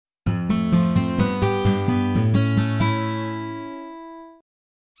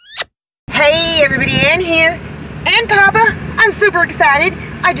everybody, Ann here. And Papa, I'm super excited.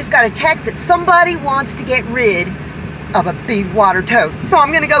 I just got a text that somebody wants to get rid of a big water tote. So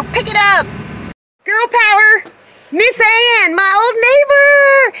I'm gonna go pick it up. Girl power! Miss Ann, my old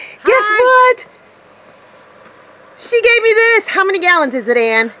neighbor! Guess what? She gave me this. How many gallons is it,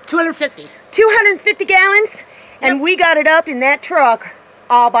 Ann? 250. 250 gallons? And Yep. we got it up in that truck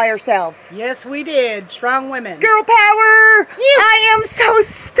all by ourselves. Yes, we did. Strong women. Girl power! I am so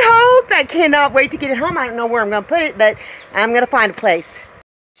stoked. I cannot wait to get it home. I don't know where I'm going to put it, but I'm going to find a place.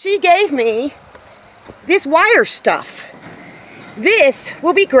 She gave me this wire stuff. This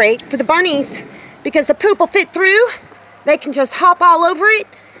will be great for the bunnies because the poop will fit through. They can just hop all over it.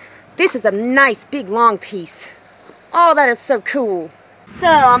 This is a nice big long piece. Oh, that is so cool. So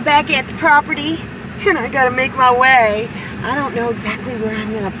I'm back at the property and I got to make my way. I don't know exactly where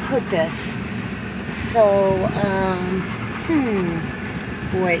I'm going to put this. So,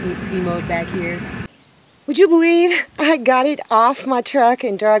 boy, it needs to be mowed back here. Would you believe I got it off my truck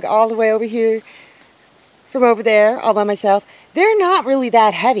and drug all the way over here from over there all by myself? They're not really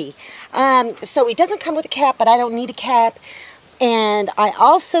that heavy. So it doesn't come with a cap, but I don't need a cap. And I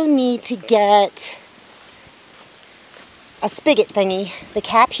also need to get a spigot thingy, the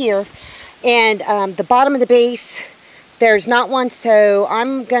cap here, and the bottom of the base. There's not one, so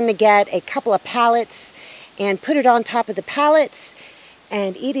I'm going to get a couple of pallets and put it on top of the pallets,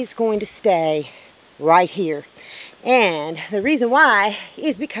 and it is going to stay right here. And the reason why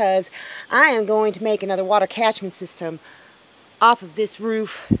is because I am going to make another water catchment system off of this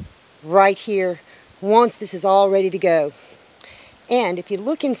roof right here once this is all ready to go. And if you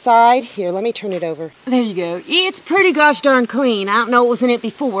look inside, here, let me turn it over. There you go. It's pretty gosh darn clean. I don't know what was in it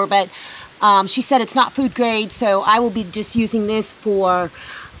before, but she said it's not food grade, so I will be just using this for,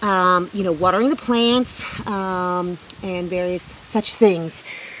 you know, watering the plants and various such things.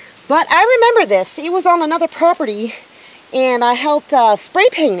 But I remember this. It was on another property, and I helped spray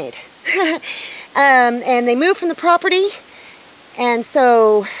paint it. And they moved from the property, and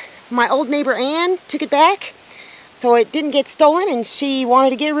so my old neighbor Ann took it back, so it didn't get stolen, and she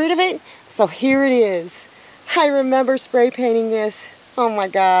wanted to get rid of it. So here it is. I remember spray painting this. Oh my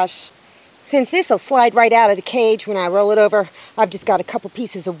gosh. Since this will slide right out of the cage when I roll it over, I've just got a couple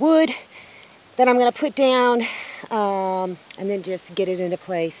pieces of wood that I'm going to put down and then just get it into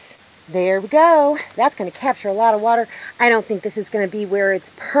place. There we go. That's going to capture a lot of water. I don't think this is going to be where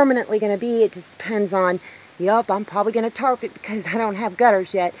it's permanently going to be. It just depends on, yup, I'm probably going to tarp it because I don't have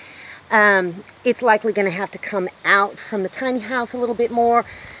gutters yet. It's likely going to have to come out from the tiny house a little bit more.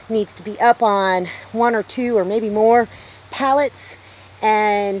 Needs to be up on 1 or 2 or maybe more pallets.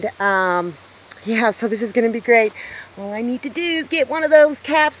 And yeah, so this is going to be great. All I need to do is get one of those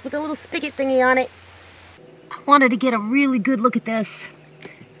caps with a little spigot thingy on it. I wanted to get a really good look at this,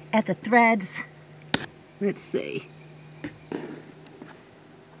 at the threads. Let's see.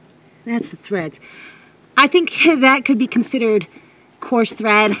 That's the threads. I think that could be considered coarse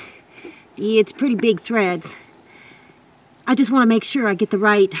thread. It's pretty big threads. I just want to make sure I get the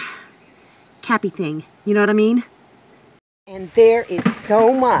right cappy thing. You know what I mean? And there is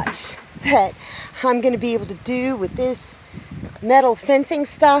so much that I'm going to be able to do with this metal fencing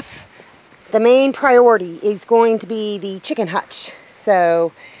stuff. The main priority is going to be the chicken hutch.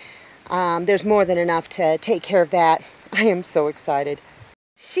 So there's more than enough to take care of that. I am so excited.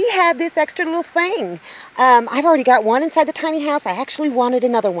 She had this extra little thing. I've already got one inside the tiny house. I actually wanted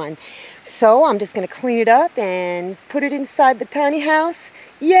another one. So I'm just going to clean it up and put it inside the tiny house.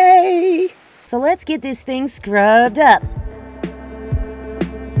 Yay! So let's get this thing scrubbed up.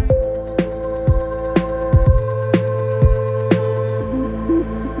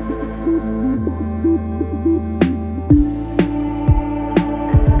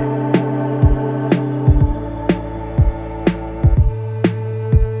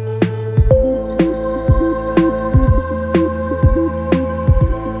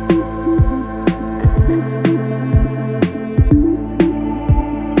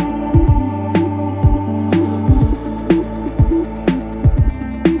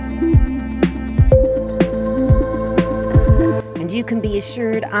 You can be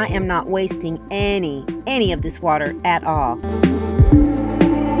assured I am not wasting any of this water at all.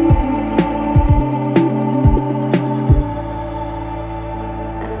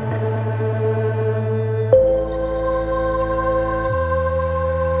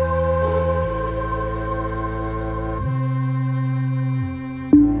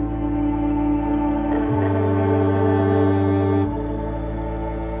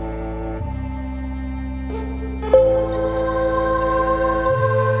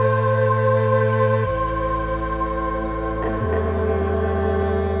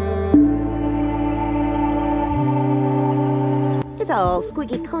 all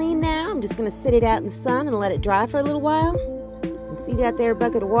squeaky clean now. I'm just going to sit it out in the sun and let it dry for a little while. And see that there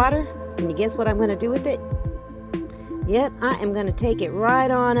bucket of water? Can you guess what I'm going to do with it? Yep, I am going to take it right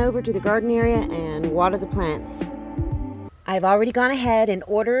on over to the garden area and water the plants. I've already gone ahead and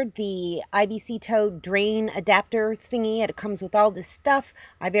ordered the IBC tote drain adapter thingy. It comes with all this stuff.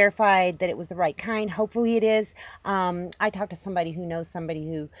 I verified that it was the right kind. Hopefully it is. I talked to somebody who knows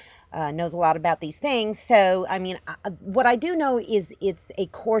a lot about these things. So, I mean, what I do know is it's a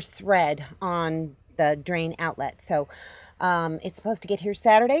coarse thread on the drain outlet. So, it's supposed to get here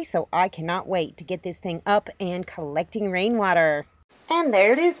Saturday, so I cannot wait to get this thing up and collecting rainwater. And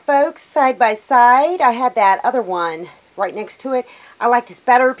there it is, folks, side by side. I had that other one right next to it. I like this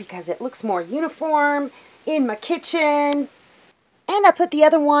better because it looks more uniform in my kitchen. And I put the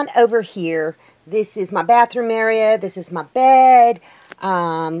other one over here. This is my bathroom area. This is my bed.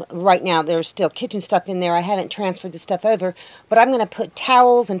 Right now there's still kitchen stuff in there. I haven't transferred the stuff over, but I'm going to put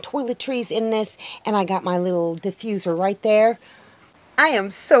towels and toiletries in this, and I got my little diffuser right there. I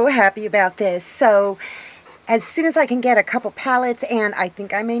am so happy about this. So as soon as I can get a couple pallets, and I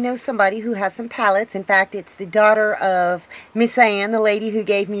think I may know somebody who has some pallets. In fact, it's the daughter of Miss Ann, the lady who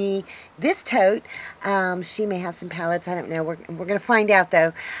gave me this tote. She may have some pallets. I don't know. We're going to find out,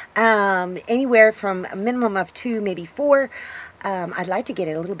 though. Anywhere from a minimum of 2, maybe 4. I'd like to get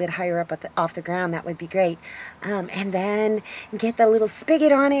it a little bit higher up off the ground. That would be great. And then get the little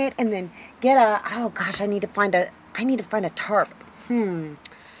spigot on it, and then get a, oh gosh, I need to find a tarp.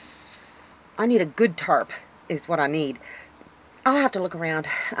 I need a good tarp is what I need. I'll have to look around.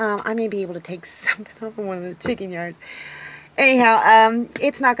 I may be able to take something off of one of the chicken yards. Anyhow,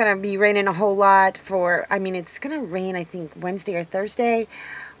 it's not going to be raining a whole lot for, I mean, it's going to rain, I think, Wednesday or Thursday,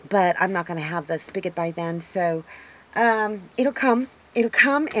 but I'm not going to have the spigot by then, so it'll come,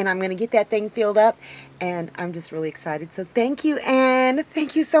 and I'm going to get that thing filled up, and I'm just really excited. So thank you, Ann.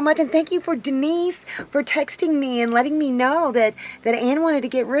 Thank you so much, and thank you for Denise for texting me and letting me know that Ann wanted to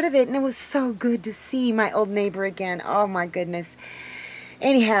get rid of it, and it was so good to see my old neighbor again. Oh, my goodness.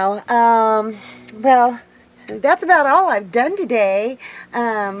 Anyhow, well, that's about all I've done today.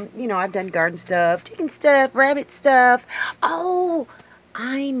 You know, I've done garden stuff, chicken stuff, rabbit stuff. Oh,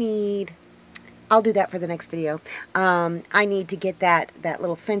 I'll do that for the next video. I need to get that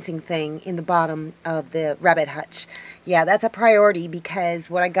little fencing thing in the bottom of the rabbit hutch. Yeah, that's a priority because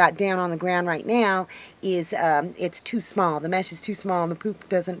what I got down on the ground right now is it's too small. The mesh is too small and the poop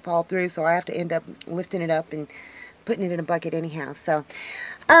doesn't fall through, so I have to end up lifting it up and putting it in a bucket anyhow. So,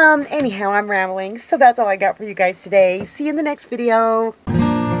 anyhow, I'm rambling. So that's all I got for you guys today. See you in the next video.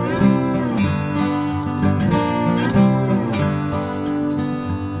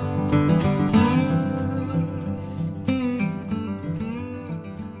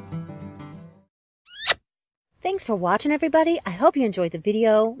 Thanks for watching, everybody. I hope you enjoyed the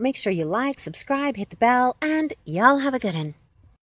video. Make sure you like, subscribe, hit the bell, and y'all have a good one.